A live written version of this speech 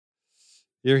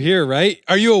You're here, right?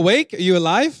 Are you awake? Are you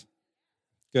alive?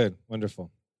 Good,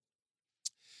 wonderful.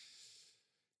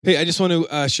 Hey, I just want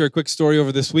to share a quick story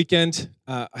over this weekend.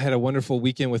 I had a wonderful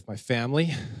weekend with my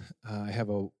family. I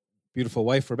have a beautiful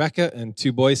wife, Rebecca, and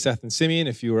two boys, Seth and Simeon,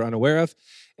 if you were unaware of.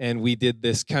 And we did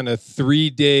this kind of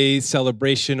 3-day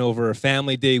celebration over a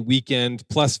family day weekend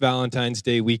plus Valentine's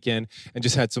Day weekend and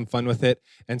just had some fun with it.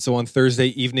 And so on Thursday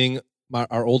evening,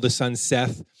 our oldest son,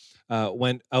 Seth,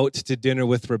 went out to dinner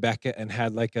with Rebecca and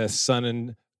had like a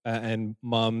son and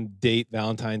mom date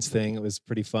Valentine's thing. It was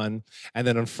pretty fun. And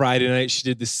then on Friday night, she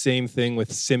did the same thing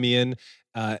with Simeon.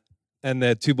 And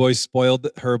the two boys spoiled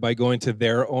her by going to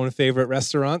their own favorite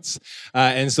restaurants.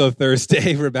 And so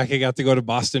Thursday, Rebecca got to go to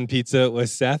Boston Pizza with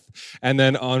Seth. And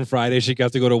then on Friday, she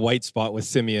got to go to White Spot with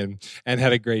Simeon and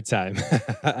had a great time.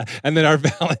 And then our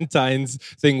Valentine's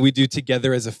thing we do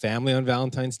together as a family on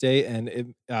Valentine's Day.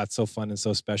 And it's so fun and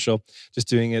so special, just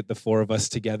doing it, the four of us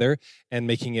together and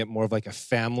making it more of like a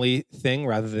family thing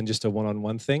rather than just a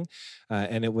one-on-one thing.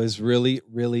 And it was really,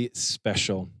 really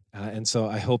special. And so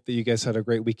I hope that you guys had a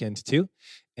great weekend too.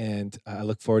 And I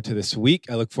look forward to this week.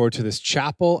 I look forward to this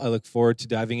chapel. I look forward to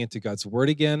diving into God's Word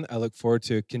again. I look forward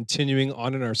to continuing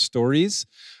on in our stories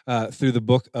through the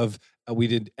book of, we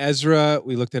did Ezra.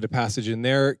 We looked at a passage in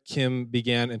there. Kim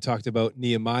began and talked about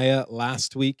Nehemiah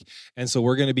last week. And so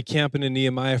we're going to be camping in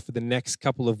Nehemiah for the next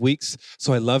couple of weeks.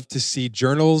 So I love to see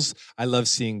journals. I love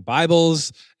seeing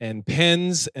Bibles and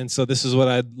pens. And so this is what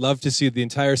I'd love to see the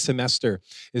entire semester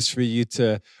is for you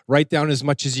to write down as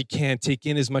much as you can, take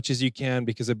in as much as you can,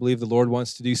 because I believe the Lord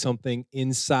wants to do something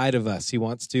inside of us. He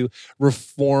wants to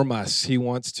reform us. He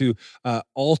wants to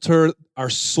alter our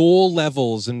soul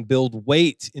levels and build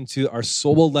weight into our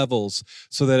soul levels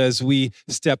so that as we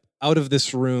step out of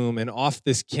this room and off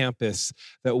this campus,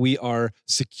 that we are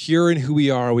secure in who we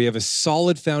are. We have a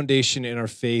solid foundation in our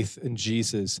faith in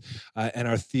Jesus, and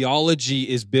our theology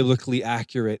is biblically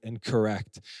accurate and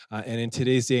correct. And in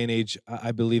today's day and age,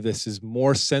 I believe this is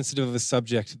more sensitive of a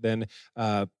subject than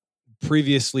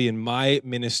previously in my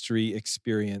ministry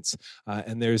experience.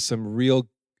 And there's some real...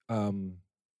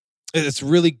 It's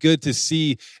really good to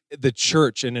see the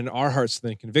church and in our hearts,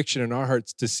 the conviction in our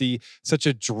hearts to see such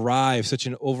a drive, such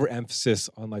an overemphasis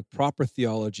on like proper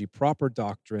theology, proper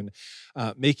doctrine,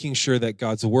 making sure that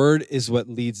God's word is what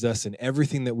leads us in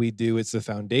everything that we do. It's the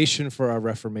foundation for our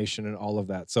reformation and all of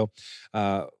that. So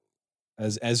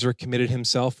as Ezra committed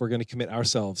himself, we're going to commit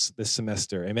ourselves this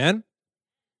semester. Amen?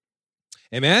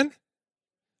 Amen?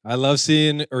 I love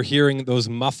seeing or hearing those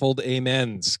muffled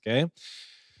amens, okay?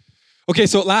 Okay,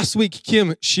 so last week,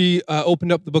 Kim, she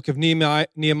opened up the book of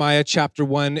Nehemiah chapter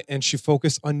 1, and she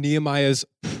focused on Nehemiah's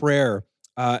prayer.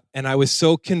 And I was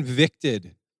so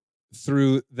convicted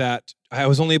through that. I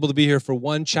was only able to be here for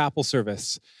one chapel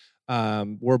service.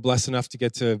 We're blessed enough to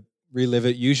get to relive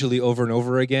it usually over and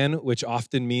over again, which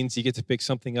often means you get to pick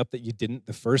something up that you didn't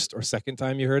the first or second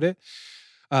time you heard it.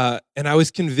 And I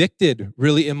was convicted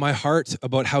really in my heart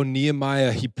about how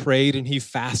Nehemiah, he prayed and he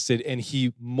fasted and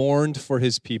he mourned for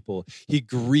his people. He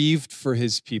grieved for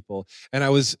his people. And I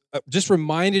was just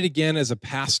reminded again as a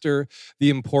pastor, the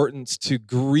importance to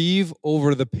grieve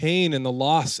over the pain and the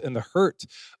loss and the hurt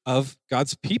of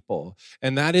God's people.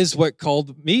 And that is what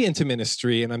called me into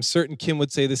ministry. And I'm certain Kim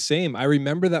would say the same. I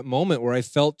remember that moment where I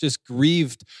felt just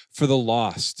grieved for the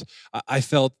lost. I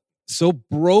felt so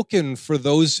broken for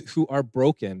those who are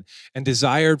broken and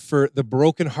desired for the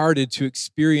brokenhearted to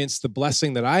experience the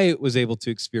blessing that I was able to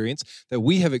experience, that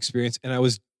we have experienced. And I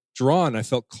was drawn, I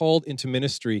felt called into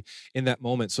ministry in that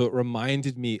moment. So it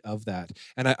reminded me of that.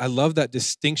 And I love that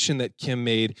distinction that Kim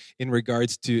made in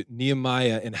regards to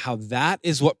Nehemiah and how that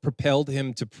is what propelled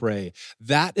him to pray.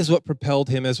 That is what propelled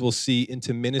him, as we'll see,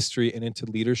 into ministry and into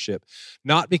leadership.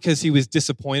 Not because he was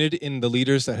disappointed in the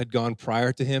leaders that had gone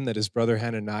prior to him, that his brother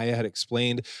Hananiah had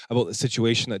explained about the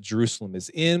situation that Jerusalem is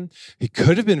in. He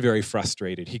could have been very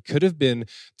frustrated. He could have been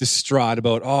distraught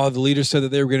about, the leaders said that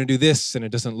they were going to do this, and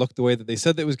it doesn't look the way that they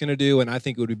said that it was going to do, and I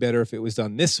think it would be better if it was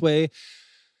done this way.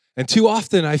 And too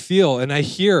often I feel, and I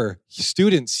hear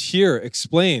students here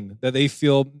explain that they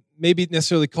feel maybe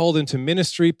necessarily called into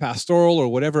ministry, pastoral, or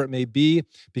whatever it may be,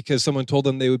 because someone told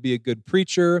them they would be a good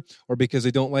preacher, or because they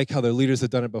don't like how their leaders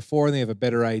have done it before and they have a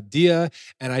better idea.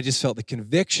 And I just felt the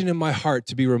conviction in my heart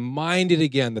to be reminded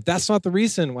again that that's not the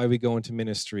reason why we go into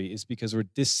ministry, is because we're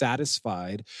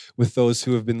dissatisfied with those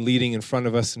who have been leading in front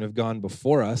of us and have gone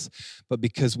before us, but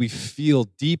because we feel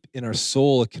deep in our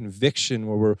soul a conviction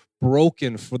where we're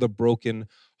broken for the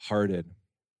brokenhearted.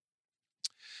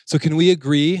 So can we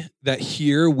agree that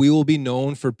here we will be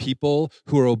known for people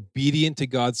who are obedient to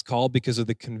God's call because of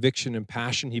the conviction and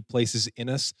passion he places in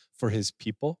us for his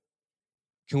people?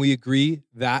 Can we agree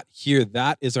that here,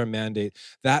 that is our mandate,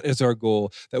 that is our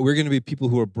goal, that we're going to be people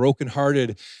who are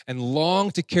brokenhearted and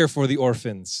long to care for the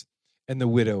orphans and the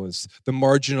widows, the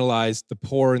marginalized, the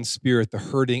poor in spirit, the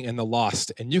hurting and the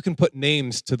lost. And you can put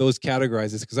names to those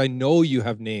categories because I know you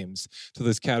have names to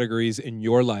those categories in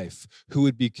your life. Who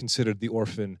would be considered the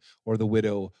orphan or the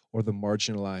widow or the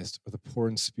marginalized or the poor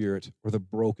in spirit or the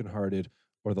brokenhearted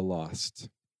or the lost?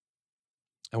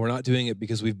 And we're not doing it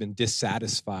because we've been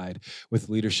dissatisfied with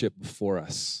leadership before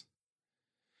us,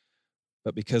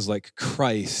 but because, like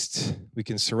Christ, we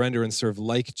can surrender and serve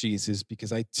like Jesus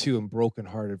because I too am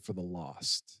brokenhearted for the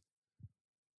lost.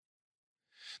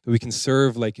 That we can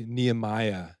serve like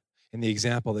Nehemiah in the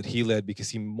example that he led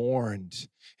because he mourned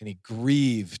and he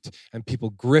grieved and people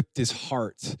gripped his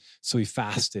heart. So he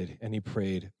fasted and he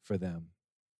prayed for them.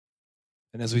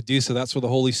 And as we do so, that's where the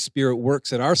Holy Spirit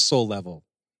works at our soul level,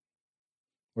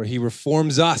 where he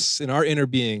reforms us in our inner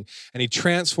being and he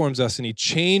transforms us and he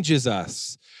changes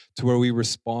us to where we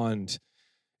respond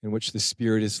in which the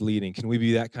Spirit is leading. Can we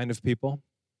be that kind of people?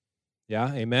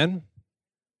 Yeah, amen?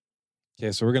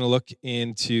 Okay, so we're going to look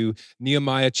into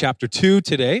Nehemiah chapter 2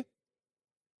 today.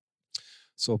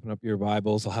 So open up your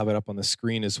Bibles. I'll have it up on the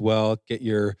screen as well. Get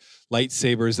your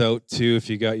lightsabers out too if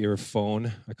you got your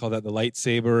phone. I call that the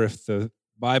lightsaber. If the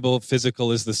Bible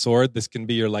physical is the sword, this can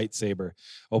be your lightsaber.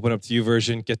 Open up to you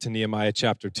version, get to Nehemiah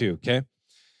chapter 2, okay?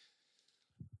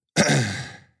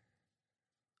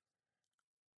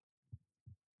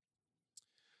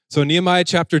 So Nehemiah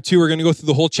chapter 2, we're going to go through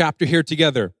the whole chapter here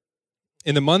together.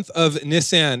 In the month of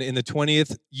Nisan, in the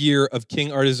 20th year of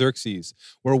King Artaxerxes,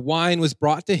 where wine was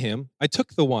brought to him, I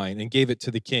took the wine and gave it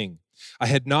to the king. I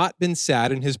had not been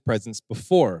sad in his presence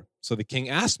before. So the king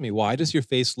asked me, "Why does your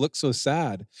face look so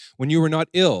sad when you were not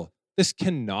ill? This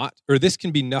can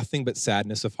be nothing but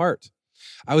sadness of heart."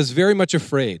 I was very much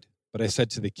afraid, but I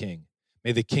said to the king,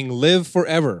 "May the king live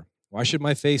forever. Why should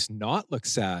my face not look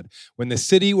sad when the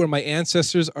city where my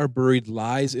ancestors are buried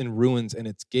lies in ruins and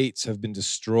its gates have been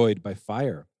destroyed by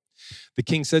fire?" The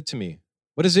king said to me,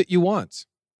 "What is it you want?"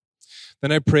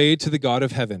 Then I prayed to the God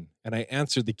of heaven, and I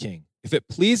answered the king, "If it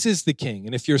pleases the king,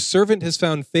 and if your servant has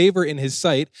found favor in his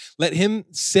sight, let him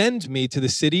send me to the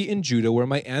city in Judah where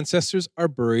my ancestors are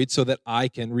buried so that I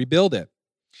can rebuild it."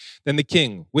 Then the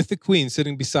king, with the queen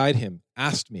sitting beside him,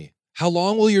 asked me, "How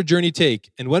long will your journey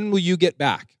take, and when will you get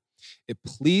back?" It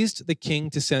pleased the king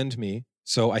to send me,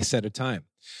 so I set a time.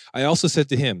 I also said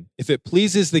to him, "If it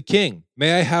pleases the king,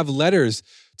 may I have letters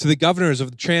to the governors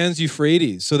of the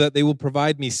Trans-Euphrates so that they will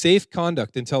provide me safe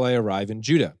conduct until I arrive in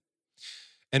Judah?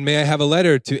 And may I have a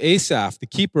letter to Asaph, the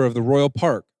keeper of the royal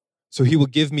park, so he will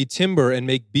give me timber and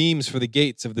make beams for the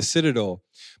gates of the citadel,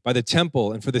 by the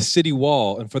temple, and for the city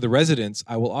wall, and for the residence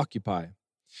I will occupy."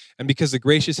 And because the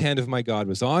gracious hand of my God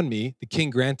was on me, the king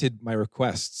granted my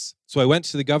requests. So I went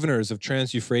to the governors of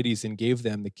Trans-Euphrates and gave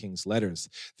them the king's letters.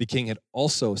 The king had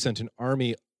also sent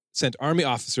army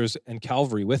officers and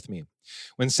cavalry with me.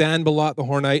 When Sanballat the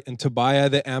Hornite and Tobiah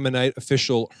the Ammonite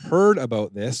official heard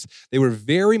about this, they were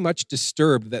very much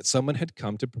disturbed that someone had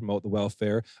come to promote the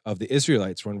welfare of the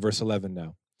Israelites. We're in verse 11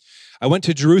 now. I went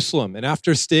to Jerusalem, and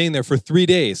after staying there for 3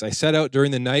 days, I set out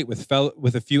during the night with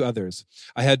a few others.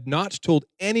 I had not told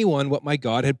anyone what my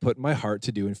God had put in my heart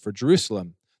to do for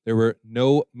Jerusalem. There were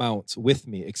no mounts with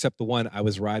me except the one I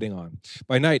was riding on.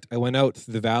 By night, I went out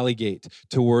through the valley gate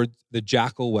toward the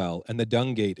jackal well and the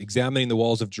dung gate, examining the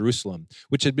walls of Jerusalem,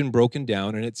 which had been broken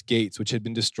down, and its gates, which had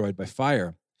been destroyed by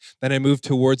fire. Then I moved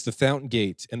towards the fountain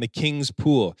gate and the king's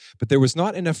pool, but there was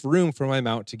not enough room for my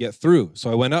mount to get through,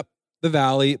 so I went up the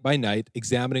valley by night,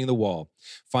 examining the wall.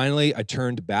 Finally, I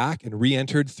turned back and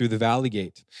re-entered through the valley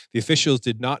gate. The officials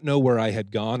did not know where I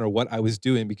had gone or what I was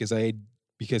doing because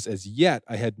as yet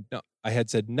I had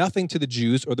said nothing to the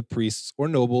Jews or the priests or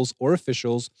nobles or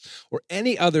officials or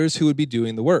any others who would be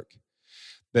doing the work.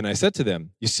 Then I said to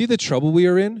them, "You see the trouble we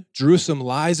are in? Jerusalem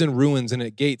lies in ruins and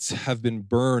its gates have been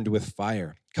burned with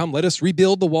fire. Come, let us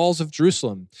rebuild the walls of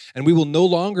Jerusalem, and we will no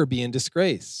longer be in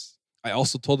disgrace." I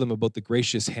also told them about the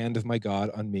gracious hand of my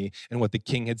God on me and what the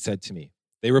king had said to me.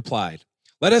 They replied,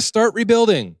 "Let us start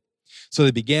rebuilding." So they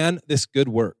began this good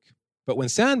work. But when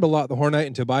Sanballat the Hornite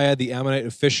and Tobiah the Ammonite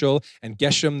official and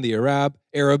Geshem the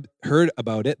Arab heard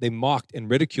about it, they mocked and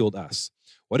ridiculed us.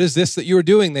 "What is this that you are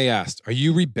doing?" they asked. "Are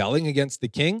you rebelling against the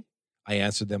king?" I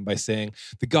answered them by saying,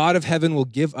 "The God of heaven will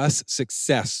give us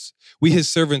success. We, his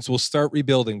servants, will start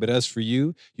rebuilding. But as for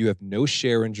you, you have no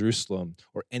share in Jerusalem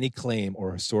or any claim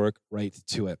or historic right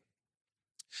to it."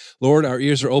 Lord, our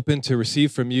ears are open to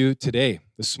receive from you today,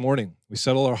 this morning. We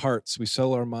settle our hearts, we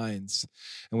settle our minds,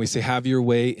 and we say, have your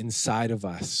way inside of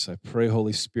us. I pray,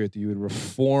 Holy Spirit, that you would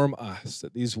reform us,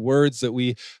 that these words that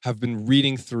we have been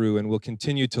reading through and will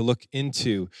continue to look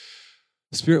into,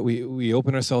 Spirit, we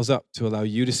open ourselves up to allow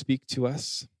you to speak to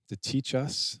us, to teach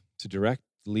us, to direct,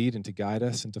 lead, and to guide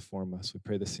us and to form us. We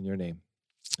pray this in your name.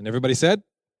 And everybody said,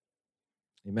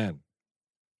 amen.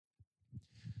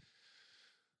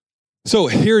 So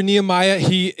here Nehemiah,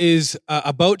 he is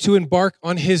about to embark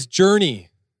on his journey,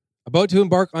 about to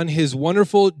embark on his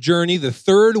wonderful journey, the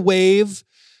third wave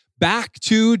back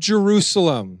to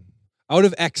Jerusalem, out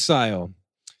of exile.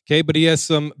 Okay, but he has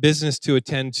some business to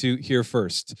attend to here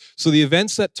first. So the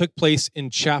events that took place in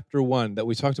chapter 1 that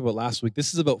we talked about last week,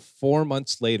 this is about 4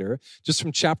 months later. Just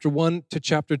from chapter 1 to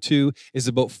chapter 2 is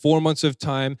about 4 months of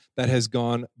time that has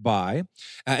gone by.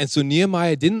 And so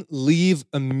Nehemiah didn't leave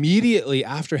immediately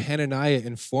after Hananiah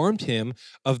informed him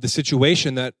of the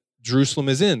situation that Jerusalem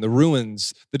is in, the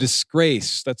ruins, the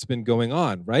disgrace that's been going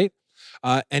on, right?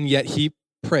 And yet he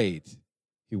prayed,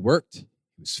 he worked,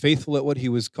 he was faithful at what he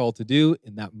was called to do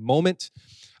in that moment.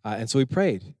 And so he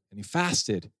prayed and he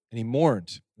fasted and he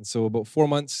mourned. And so about 4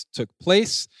 months took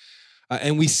place.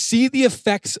 And we see the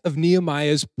effects of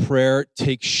Nehemiah's prayer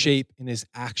take shape in his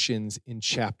actions in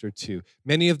chapter 2.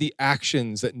 Many of the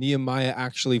actions that Nehemiah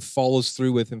actually follows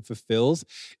through with and fulfills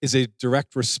is a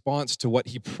direct response to what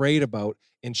he prayed about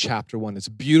in chapter 1. It's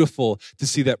beautiful to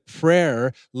see that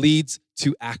prayer leads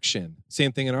to action.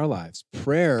 Same thing in our lives.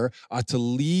 Prayer ought to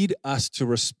lead us to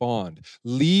respond,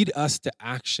 lead us to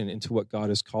action into what God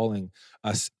is calling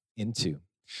us into.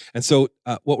 And so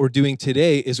what we're doing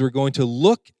today is we're going to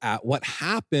look at what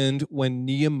happened when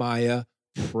Nehemiah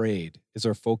prayed is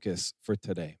our focus for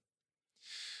today.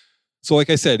 So like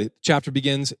I said, the chapter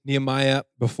begins, Nehemiah,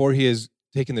 before he has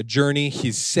taken the journey,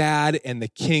 he's sad, and the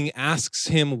king asks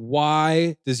him,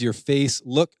 why does your face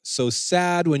look so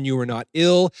sad when you were not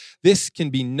ill? This can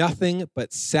be nothing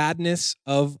but sadness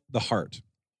of the heart.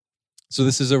 So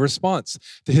this is a response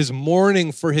to his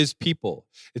mourning for his people.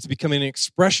 It's becoming an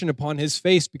expression upon his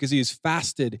face because he has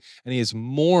fasted and he has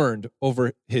mourned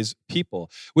over his people,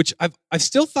 which I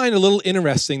still find a little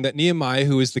interesting that Nehemiah,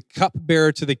 who is the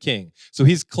cupbearer to the king, so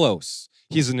he's close.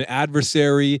 He's an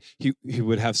adversary. He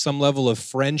would have some level of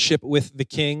friendship with the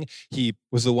king. He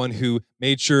was the one who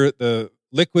made sure the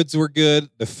liquids were good,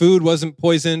 the food wasn't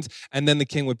poisoned, and then the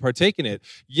king would partake in it.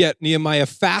 Yet Nehemiah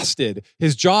fasted.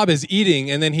 His job is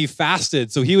eating, and then he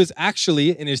fasted. So he was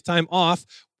actually, in his time off,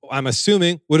 I'm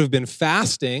assuming, would have been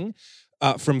fasting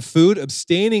from food,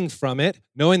 abstaining from it,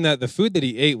 knowing that the food that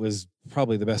he ate was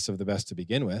probably the best of the best to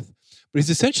begin with. But he's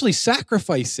essentially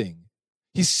sacrificing.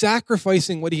 He's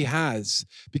sacrificing what he has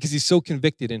because he's so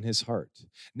convicted in his heart.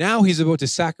 Now he's about to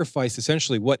sacrifice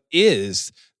essentially what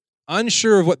is,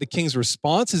 unsure of what the king's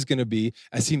response is going to be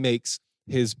as he makes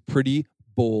his pretty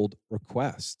bold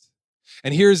request.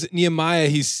 And here's Nehemiah.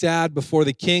 He's sad before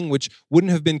the king, which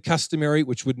wouldn't have been customary,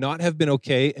 which would not have been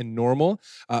okay and normal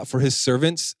for his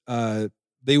servants.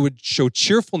 They would show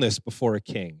cheerfulness before a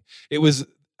king. It was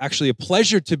actually a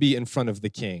pleasure to be in front of the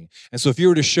king. And so if you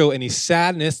were to show any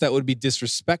sadness, that would be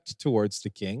disrespect towards the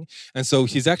king. And so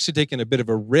he's actually taken a bit of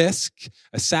a risk,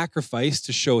 a sacrifice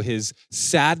to show his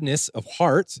sadness of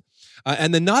heart.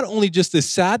 And then not only just this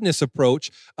sadness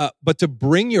approach, but to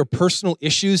bring your personal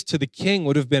issues to the king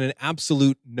would have been an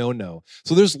absolute no-no.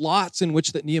 So there's lots in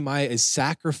which that Nehemiah is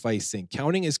sacrificing,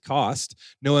 counting his cost,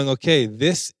 knowing, okay,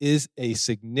 this is a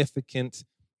significant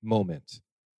moment.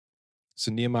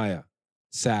 So Nehemiah,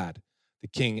 sad. The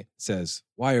king says,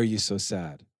 why are you so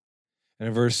sad? And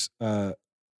in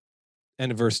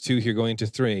end of verse 2 here, going to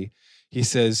 3, he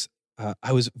says,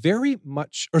 I was very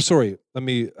much,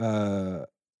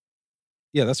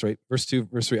 yeah, that's right. Verse 2,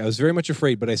 verse 3. I was very much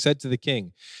afraid, but I said to the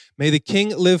king, may the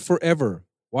king live forever.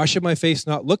 Why should my face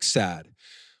not look sad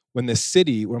when the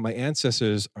city where my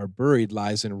ancestors are buried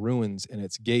lies in ruins and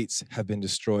its gates have been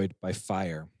destroyed by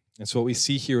fire? And so what we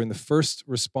see here in the first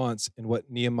response in what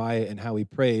Nehemiah and how he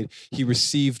prayed, he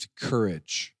received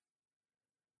courage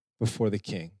before the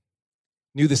king.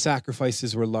 Knew the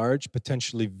sacrifices were large,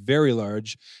 potentially very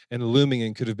large, and looming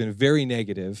and could have been very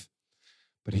negative,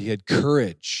 but he had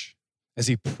courage. As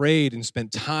he prayed and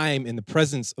spent time in the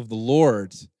presence of the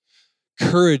Lord,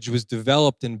 courage was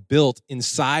developed and built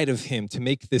inside of him to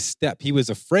make this step. He was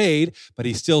afraid, but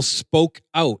he still spoke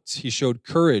out. He showed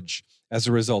courage as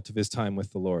a result of his time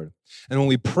with the Lord. And when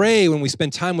we pray, when we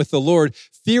spend time with the Lord,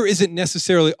 fear isn't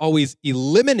necessarily always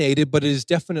eliminated, but it is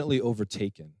definitely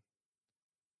overtaken.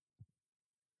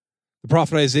 The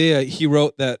prophet Isaiah, he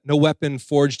wrote that no weapon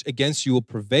forged against you will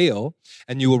prevail,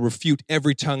 and you will refute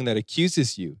every tongue that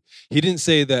accuses you. He didn't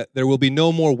say that there will be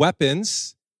no more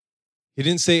weapons. He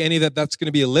didn't say any that that's going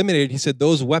to be eliminated. He said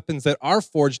those weapons that are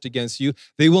forged against you,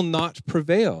 they will not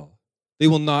prevail. They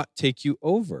will not take you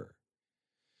over.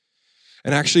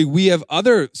 And actually, we have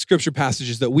other scripture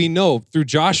passages that we know through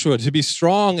Joshua to be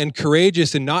strong and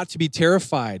courageous and not to be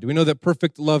terrified. We know that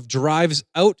perfect love drives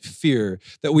out fear,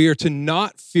 that we are to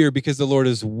not fear because the Lord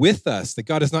is with us, that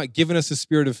God has not given us a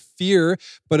spirit of fear,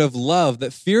 but of love,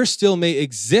 that fear still may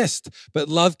exist, but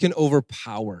love can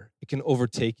overpower. It can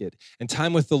overtake it. And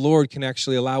time with the Lord can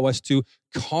actually allow us to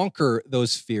conquer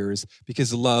those fears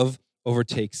because love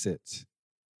overtakes it.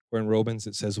 Where in Romans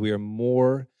it says we are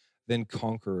more than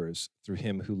conquerors through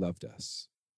him who loved us.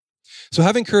 So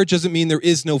having courage doesn't mean there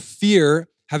is no fear.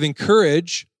 Having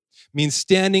courage means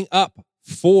standing up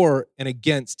for and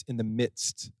against in the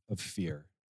midst of fear.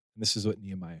 And this is what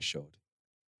Nehemiah showed.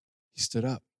 He stood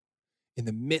up in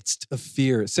the midst of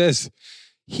fear. It says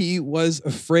he was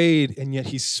afraid and yet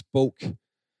he spoke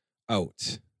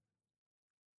out.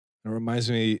 It reminds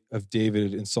me of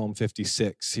David in Psalm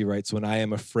 56. He writes, when I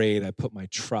am afraid, I put my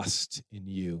trust in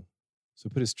you. So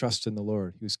he put his trust in the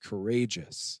Lord. He was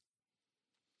courageous.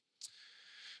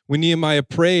 When Nehemiah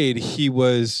prayed, he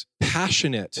was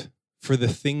passionate for the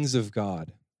things of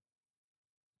God.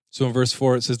 So in verse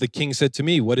 4, it says, the king said to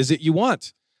me, what is it you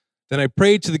want? Then I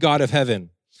prayed to the God of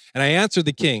heaven, and I answered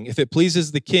the king, if it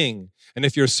pleases the king, and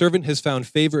if your servant has found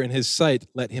favor in his sight,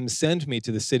 let him send me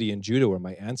to the city in Judah where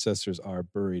my ancestors are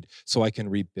buried, so I can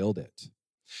rebuild it.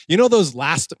 You know those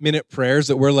last-minute prayers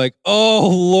that we're like, oh,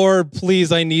 Lord,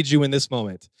 please, I need you in this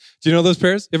moment. Do you know those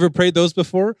prayers? You ever prayed those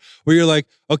before? Where you're like,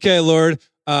 okay, Lord,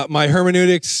 my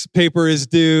hermeneutics paper is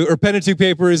due, or Pentateuch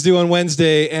paper is due on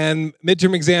Wednesday, and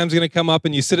midterm exam's going to come up,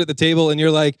 and you sit at the table, and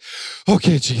you're like,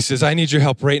 okay, Jesus, I need your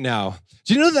help right now.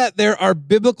 Do you know that there are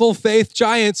biblical faith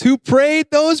giants who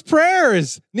prayed those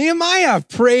prayers? Nehemiah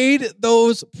prayed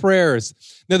those prayers.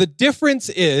 Now, the difference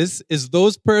is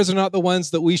those prayers are not the ones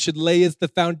that we should lay as the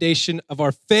foundation of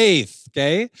our faith,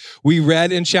 okay? We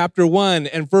read in chapter 1,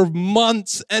 and for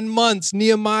months and months,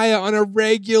 Nehemiah on a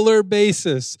regular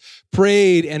basis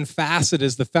prayed and fasted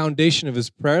as the foundation of his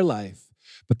prayer life.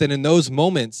 But then in those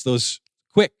moments, those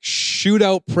quick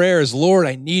shootout prayers, Lord,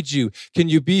 I need you. Can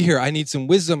you be here? I need some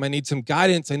wisdom. I need some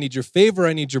guidance. I need your favor.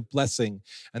 I need your blessing.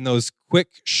 And those quick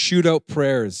shootout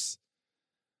prayers,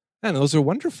 man, those are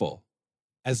wonderful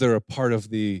as they're a part of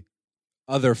the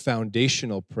other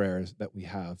foundational prayers that we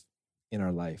have in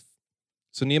our life.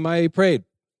 So Nehemiah prayed.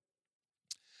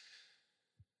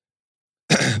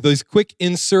 Those quick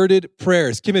inserted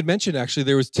prayers. Kim had mentioned actually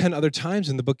there was 10 other times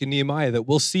in the book of Nehemiah that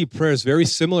we'll see prayers very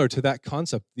similar to that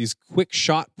concept. These quick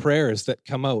shot prayers that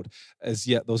come out, as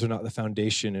yet those are not the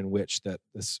foundation in which that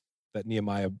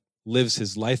Nehemiah lives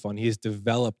his life on. He has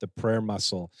developed a prayer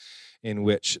muscle in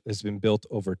which has been built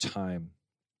over time.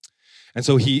 And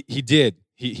so he did.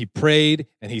 He prayed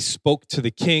and he spoke to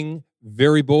the king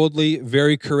very boldly,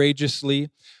 very courageously.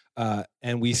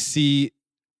 And we see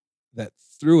that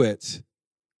through it,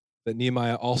 that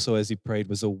Nehemiah also, as he prayed,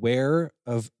 was aware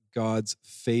of God's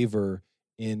favor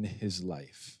in his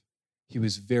life. He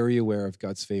was very aware of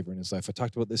God's favor in his life. I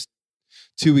talked about this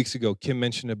 2 weeks ago. Kim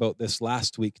mentioned about this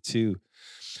last week too.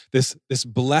 This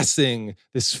blessing,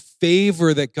 this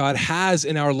favor that God has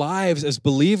in our lives as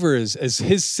believers, as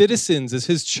his citizens, as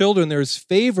his children, there is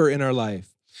favor in our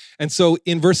life. And so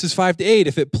in verses 5-8,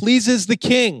 if it pleases the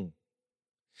king,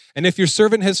 and if your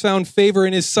servant has found favor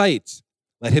in his sight,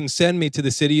 let him send me to the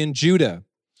city in Judah.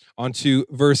 On to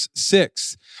verse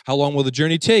 6. How long will the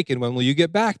journey take, and when will you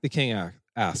get back? The king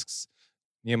asks.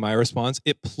 Nehemiah responds,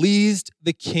 it pleased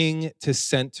the king to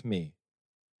send me.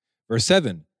 Verse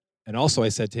 7. And also I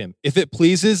said to him, if it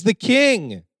pleases the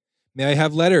king, may I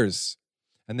have letters?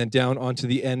 And then down onto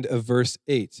the end of verse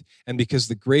 8. And because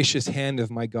the gracious hand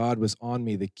of my God was on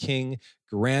me, the king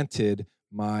granted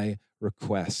my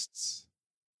requests.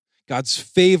 God's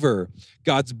favor,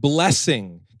 God's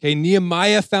blessing. Okay,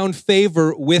 Nehemiah found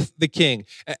favor with the king.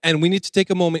 And we need to take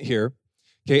a moment here,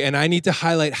 okay, and I need to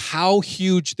highlight how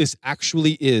huge this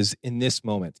actually is in this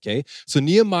moment, okay? So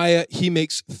Nehemiah, he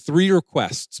makes 3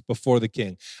 requests before the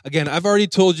king. Again, I've already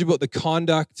told you about the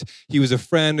conduct. He was a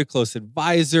friend, a close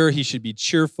advisor. He should be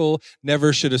cheerful.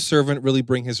 Never should a servant really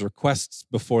bring his requests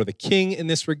before the king in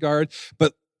this regard.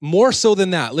 But more so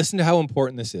than that, listen to how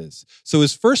important this is. So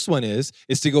his first one is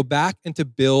to go back and to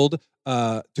build,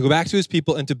 to go back to his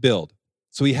people and to build.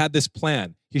 So he had this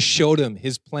plan. He showed him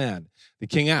his plan. The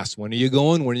king asked, when are you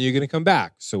going? When are you going to come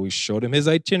back? So he showed him his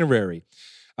itinerary.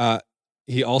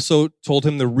 he also told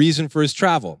him the reason for his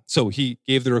travel. So he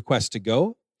gave the request to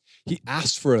go. He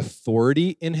asked for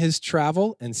authority in his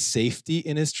travel and safety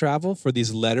in his travel for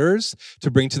these letters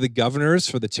to bring to the governors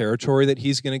for the territory that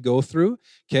he's going to go through,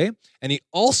 okay? And he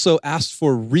also asked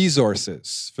for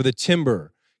resources for the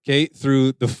timber, okay,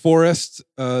 through the forest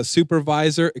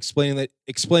supervisor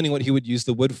explaining what he would use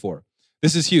the wood for.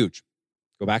 This is huge.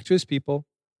 Go back to his people,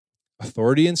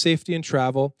 authority and safety in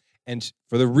travel, and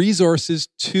for the resources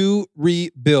to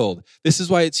rebuild. This is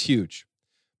why it's huge.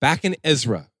 Back in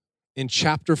Ezra, in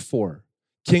chapter 4,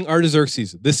 King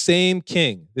Artaxerxes, the same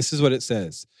king, this is what it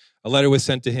says. A letter was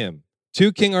sent to him.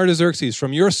 To King Artaxerxes,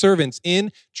 from your servants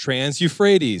in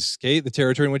Trans-Euphrates, okay, the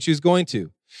territory in which he was going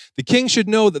to. The king should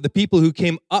know that the people who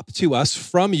came up to us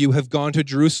from you have gone to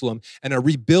Jerusalem and are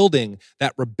rebuilding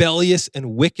that rebellious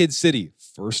and wicked city.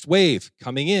 First wave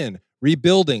coming in,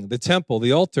 rebuilding the temple,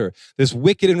 the altar. This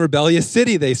wicked and rebellious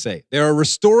city, they say. They are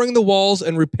restoring the walls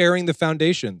and repairing the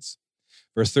foundations.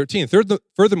 Verse 13,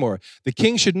 furthermore, the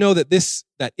king should know that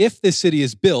if this city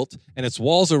is built and its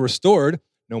walls are restored,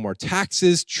 no more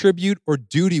taxes, tribute, or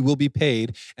duty will be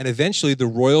paid, and eventually the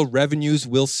royal revenues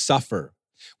will suffer.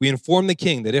 We inform the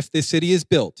king that if this city is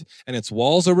built and its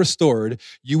walls are restored,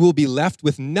 you will be left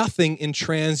with nothing in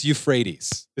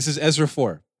Trans-Euphrates. This is Ezra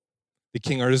 4. The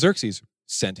king Artaxerxes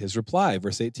sent his reply,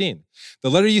 verse 18.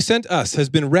 The letter you sent us has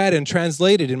been read and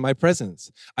translated in my presence.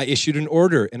 I issued an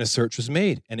order and a search was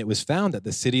made, and it was found that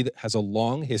the city has a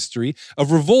long history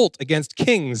of revolt against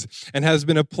kings and has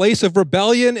been a place of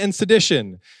rebellion and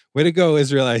sedition. Way to go,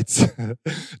 Israelites.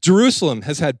 Jerusalem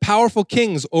has had powerful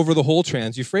kings over the whole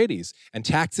Trans-Euphrates, and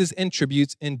taxes and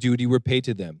tributes and duty were paid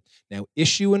to them. Now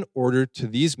issue an order to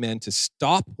these men to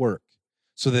stop work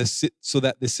so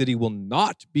that the city will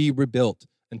not be rebuilt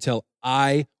until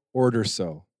I order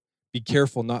so. Be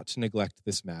careful not to neglect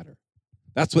this matter.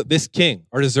 That's what this king,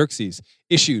 Artaxerxes,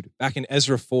 issued back in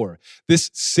Ezra 4.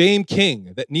 This same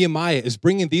king that Nehemiah is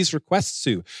bringing these requests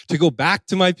to go back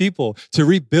to my people, to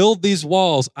rebuild these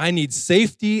walls. I need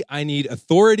safety, I need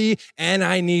authority, and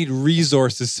I need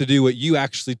resources to do what you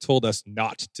actually told us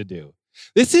not to do.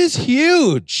 This is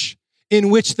huge, in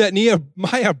which that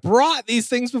Nehemiah brought these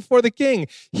things before the king.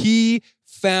 He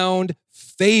found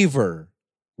favor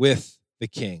with the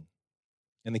king,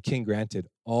 and the king granted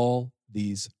all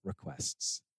these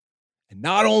requests. And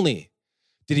not only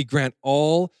did he grant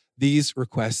all these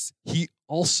requests, he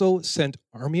also sent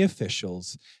army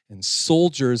officials and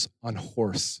soldiers on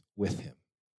horse with him.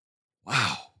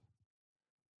 Wow.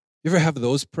 You ever have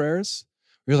those prayers?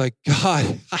 You're like,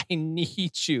 God, I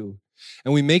need you.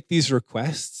 And we make these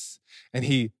requests, and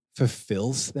he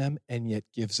fulfills them and yet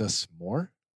gives us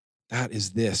more. That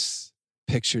is this,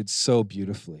 pictured so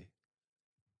beautifully.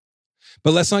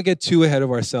 But let's not get too ahead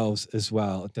of ourselves as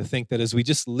well, to think that as we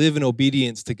just live in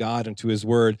obedience to God and to his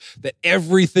word, that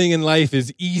everything in life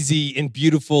is easy and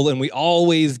beautiful and we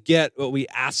always get what we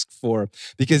ask for.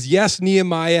 Because yes,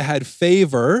 Nehemiah had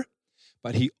favor,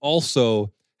 but he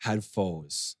also had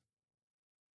foes.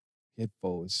 He had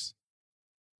foes.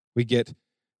 We get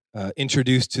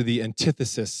introduced to the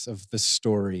antithesis of the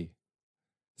story,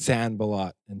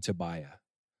 Sanballat and Tobiah,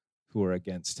 who are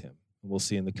against him. We'll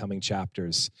see in the coming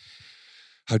chapters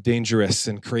how dangerous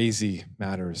and crazy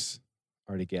matters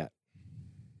are to get.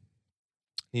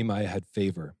 Nehemiah had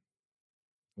favor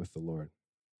with the Lord.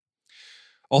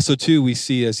 Also, too, we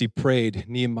see as he prayed,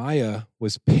 Nehemiah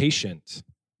was patient.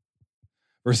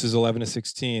 Verses 11 to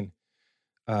 16.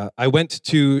 I went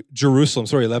to Jerusalem,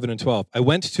 11 and 12. I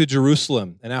went to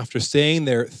Jerusalem, and after staying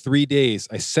there 3 days,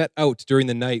 I set out during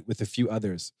the night with a few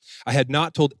others. I had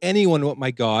not told anyone what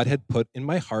my God had put in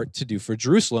my heart to do for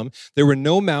Jerusalem. There were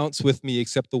no mounts with me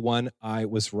except the one I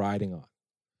was riding on.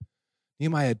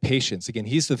 Nehemiah had patience. Again,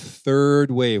 he's the third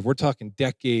wave. We're talking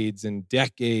decades and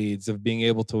decades of being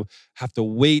able to have to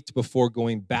wait before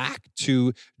going back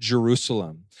to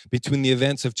Jerusalem. Between the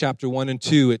events of chapter 1 and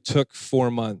 2, it took 4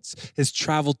 months. His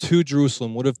travel to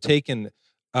Jerusalem would have taken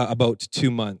about 2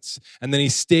 months. And then he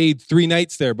stayed 3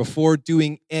 nights there before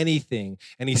doing anything.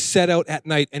 And he set out at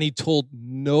night and he told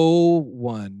no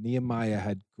one. Nehemiah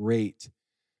had great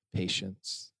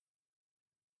patience.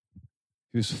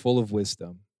 He was full of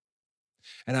wisdom.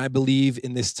 And I believe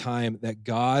in this time that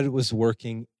God was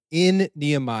working in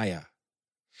Nehemiah.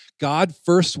 God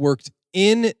first worked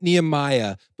in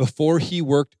Nehemiah before he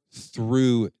worked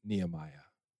through Nehemiah.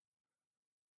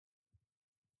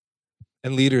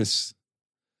 And leaders,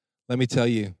 let me tell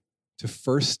you, to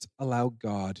first allow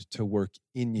God to work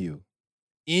in you,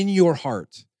 in your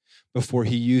heart, before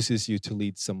he uses you to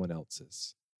lead someone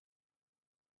else's.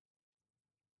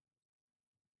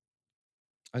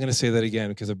 I'm going to say that again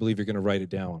because I believe you're going to write it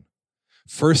down.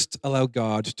 First, allow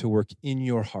God to work in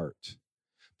your heart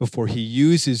before he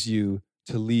uses you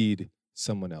to lead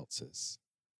someone else's.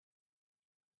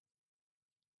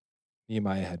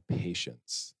 Nehemiah had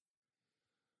patience,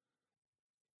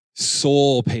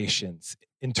 soul patience,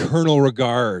 internal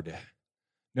regard,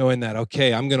 knowing that,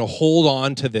 okay, I'm going to hold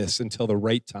on to this until the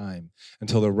right time,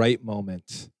 until the right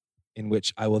moment in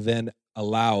which I will then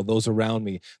allow those around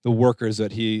me, the workers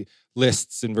that he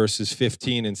lists in verses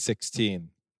 15 and 16.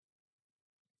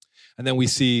 And then we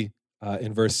see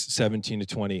in verse 17 to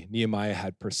 20, Nehemiah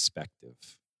had perspective.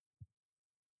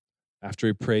 After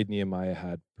he prayed, Nehemiah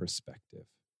had perspective.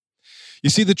 You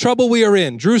see the trouble we are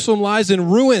in. Jerusalem lies in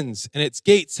ruins, and its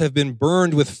gates have been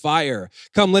burned with fire.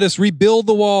 Come, let us rebuild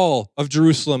the wall of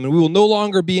Jerusalem, and we will no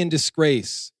longer be in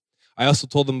disgrace. I also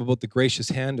told them about the gracious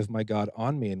hand of my God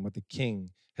on me and what the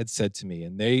king had said to me.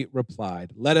 And they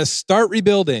replied, let us start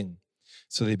rebuilding.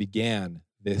 So they began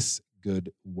this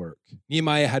good work.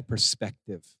 Nehemiah had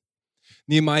perspective.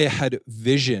 Nehemiah had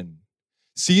vision.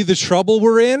 See the trouble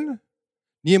we're in?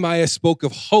 Nehemiah spoke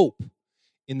of hope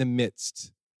in the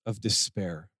midst of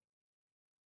despair.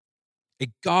 A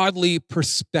godly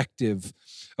perspective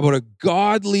about a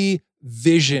godly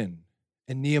vision.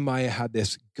 And Nehemiah had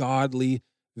this godly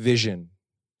vision.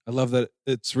 I love that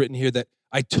it's written here that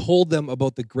I told them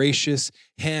about the gracious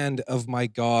hand of my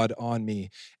God on me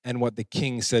and what the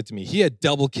king said to me. He had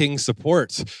double king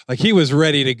support. Like he was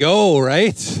ready to go,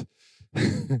 right?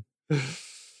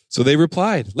 So they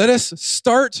replied, let us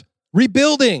start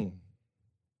rebuilding.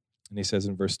 And he says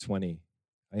in verse 20,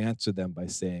 I answered them by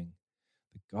saying,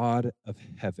 the God of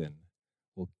heaven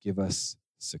will give us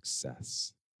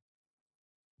success.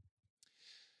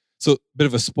 So, a bit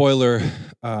of a spoiler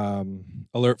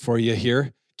alert for you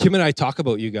here. Kim and I talk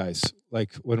about you guys.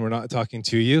 Like when we're not talking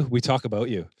to you, we talk about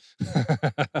you.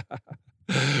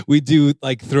 We do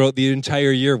like throughout the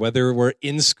entire year, whether we're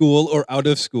in school or out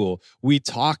of school, we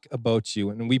talk about you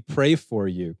and we pray for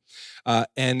you.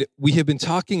 And we have been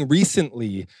talking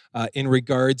recently in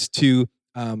regards to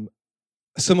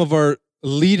some of our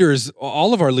leaders,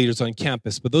 all of our leaders on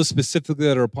campus, but those specifically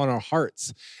that are upon our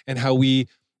hearts, and how we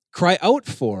cry out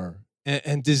for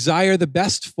and desire the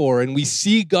best for, and we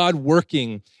see God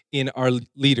working in our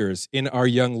leaders, in our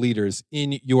young leaders,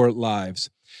 in your lives.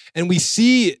 And we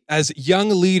see as young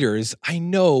leaders, we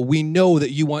know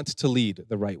that you want to lead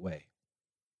the right way.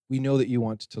 We know that you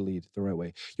want to lead the right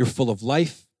way. You're full of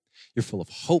life. You're full of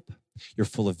hope. You're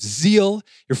full of zeal.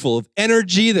 You're full of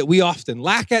energy that we often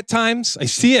lack at times. I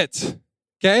see it,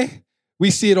 okay?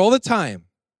 We see it all the time.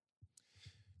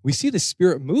 We see the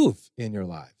Spirit move in your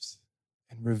lives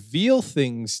and reveal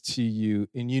things to you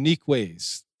in unique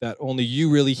ways that only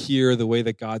you really hear, the way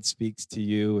that God speaks to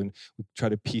you, and we try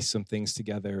to piece some things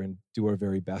together and do our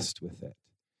very best with it.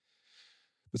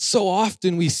 But so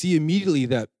often we see immediately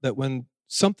that when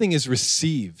something is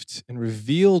received and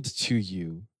revealed to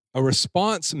you, a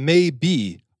response may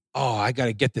be, oh, I got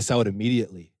to get this out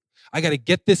immediately. I got to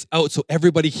get this out so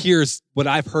everybody hears what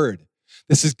I've heard.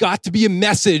 This has got to be a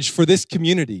message for this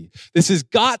community. This has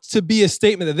got to be a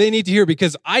statement that they need to hear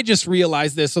because I just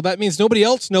realized this, so that means nobody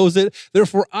else knows it.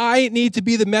 Therefore, I need to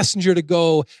be the messenger to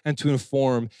go and to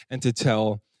inform and to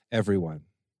tell everyone.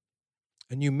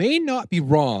 And you may not be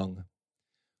wrong,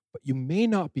 but you may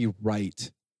not be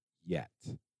right yet.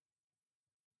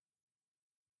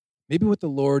 Maybe what the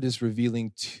Lord is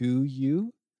revealing to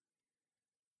you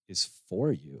is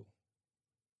for you.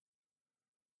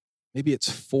 Maybe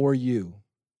it's for you,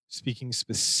 speaking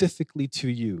specifically to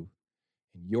you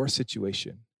in your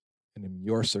situation and in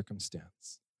your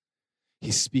circumstance.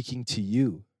 He's speaking to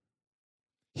you.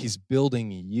 He's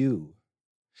building you.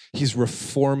 He's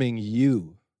reforming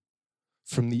you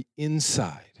from the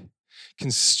inside,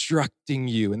 constructing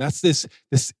you. And that's this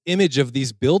image of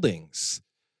these buildings,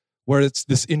 where it's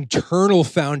this internal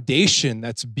foundation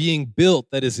that's being built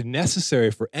that is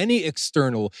necessary for any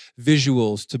external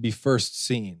visuals to be first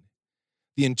seen.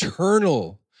 The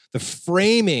internal, the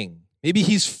framing. Maybe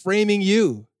he's framing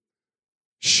you,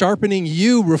 sharpening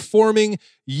you, reforming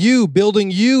you,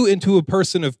 building you into a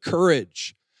person of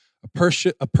courage,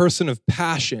 a person of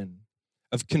passion,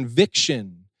 of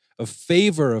conviction, of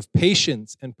favor, of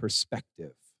patience, and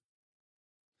perspective.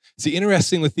 See,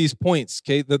 interesting with these points,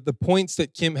 okay, the points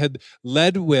that Kim had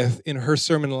led with in her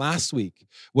sermon last week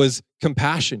was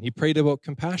compassion. He prayed about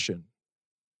compassion.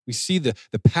 We see the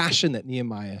passion that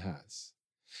Nehemiah has.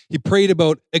 He prayed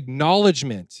about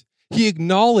acknowledgement. He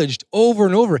acknowledged over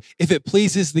and over, if it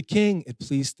pleases the king, it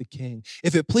pleased the king.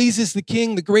 If it pleases the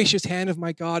king, the gracious hand of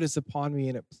my God is upon me,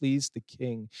 and it pleased the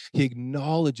king. He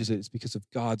acknowledges it. It's because of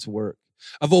God's work.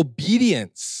 Of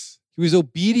obedience. He was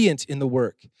obedient in the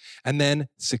work. And then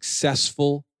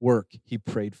successful work he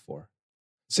prayed for.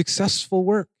 Successful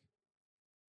work.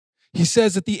 He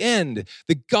says at the end,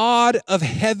 the God of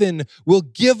heaven will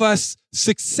give us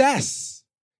success.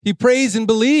 He prays and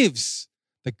believes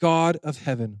the God of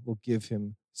heaven will give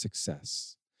him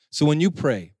success. So when you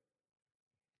pray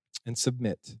and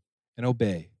submit and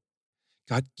obey,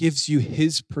 God gives you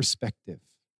his perspective,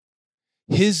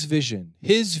 his vision,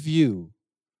 his view.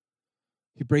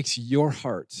 He breaks your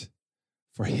heart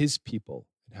for his people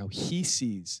and how he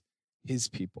sees his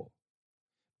people,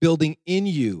 building in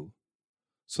you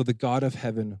so the God of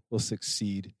heaven will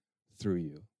succeed through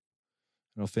you.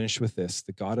 And I'll finish with this.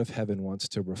 The God of heaven wants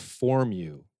to reform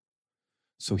you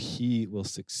so he will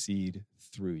succeed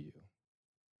through you.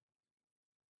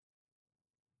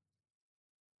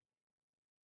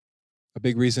 A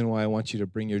big reason why I want you to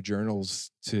bring your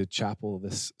journals to chapel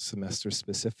this semester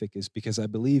specific is because I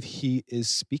believe he is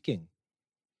speaking.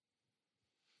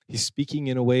 He's speaking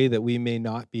in a way that we may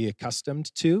not be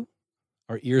accustomed to.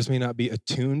 Our ears may not be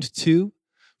attuned to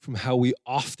from how we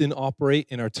often operate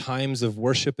in our times of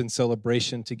worship and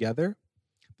celebration together.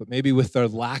 But maybe with our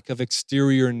lack of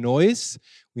exterior noise,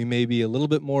 we may be a little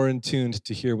bit more in tune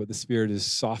to hear what the Spirit is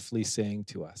softly saying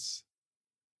to us.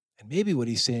 And maybe what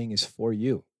he's saying is for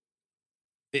you.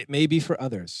 It may be for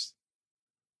others,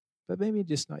 but maybe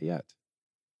just not yet,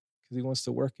 because he wants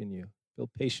to work in you, build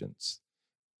patience,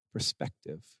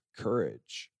 perspective,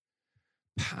 courage,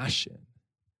 passion,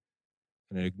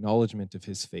 and an acknowledgement of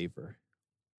his favor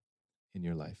in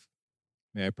your life.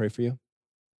 May I pray for you?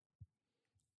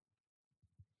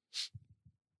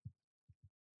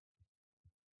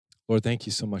 Lord, thank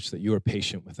you so much that you are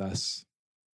patient with us.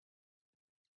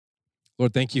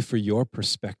 Lord, thank you for your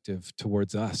perspective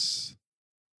towards us,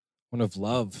 one of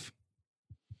love.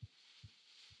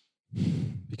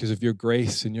 Because of your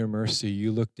grace and your mercy,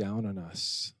 you look down on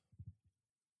us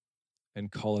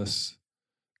and call us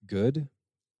good.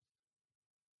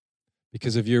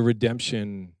 Because of your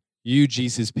redemption, you,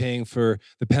 Jesus, paying for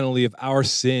the penalty of our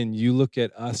sin, you look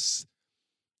at us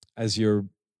as your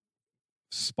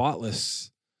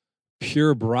spotless,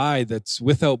 pure bride that's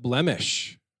without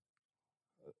blemish,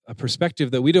 a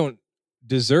perspective that we don't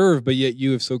deserve, but yet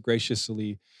you have so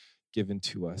graciously given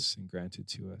to us and granted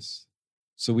to us.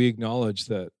 So we acknowledge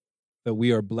that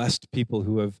we are blessed people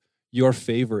who have your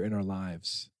favor in our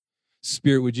lives.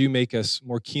 Spirit, would you make us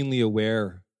more keenly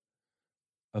aware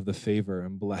of the favor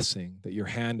and blessing that your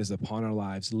hand is upon our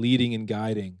lives, leading and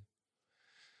guiding.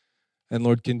 And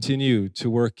Lord, continue to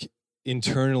work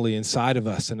internally inside of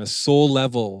us on a soul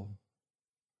level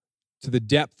to the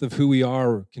depth of who we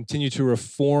are. Continue to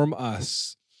reform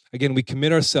us. Again, we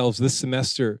commit ourselves this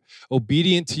semester,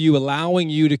 obedient to you, allowing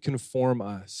you to conform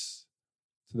us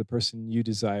to the person you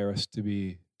desire us to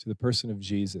be, to the person of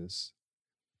Jesus.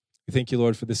 We thank you,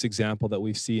 Lord, for this example that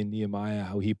we see in Nehemiah,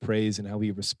 how he prays and how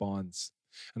he responds,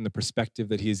 and the perspective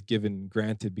that he has given,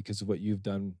 granted because of what you've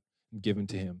done and given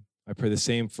to him. I pray the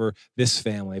same for this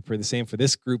family. I pray the same for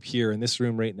this group here in this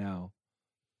room right now,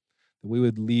 that we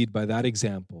would lead by that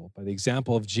example, by the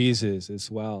example of Jesus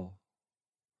as well.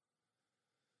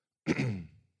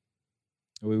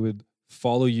 We would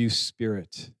follow you,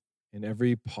 Spirit, in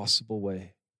every possible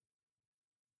way,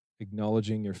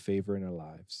 acknowledging your favor in our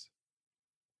lives.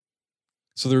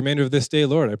 So the remainder of this day,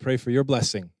 Lord, I pray for your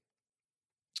blessing.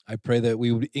 I pray that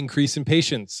we would increase in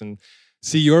patience and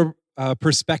see your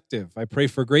perspective. I pray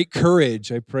for great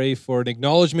courage. I pray for an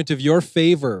acknowledgement of your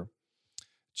favor,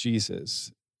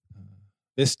 Jesus.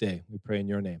 This day, we pray in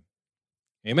your name.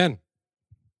 Amen.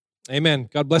 Amen.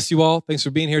 God bless you all. Thanks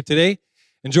for being here today.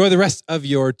 Enjoy the rest of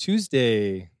your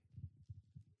Tuesday.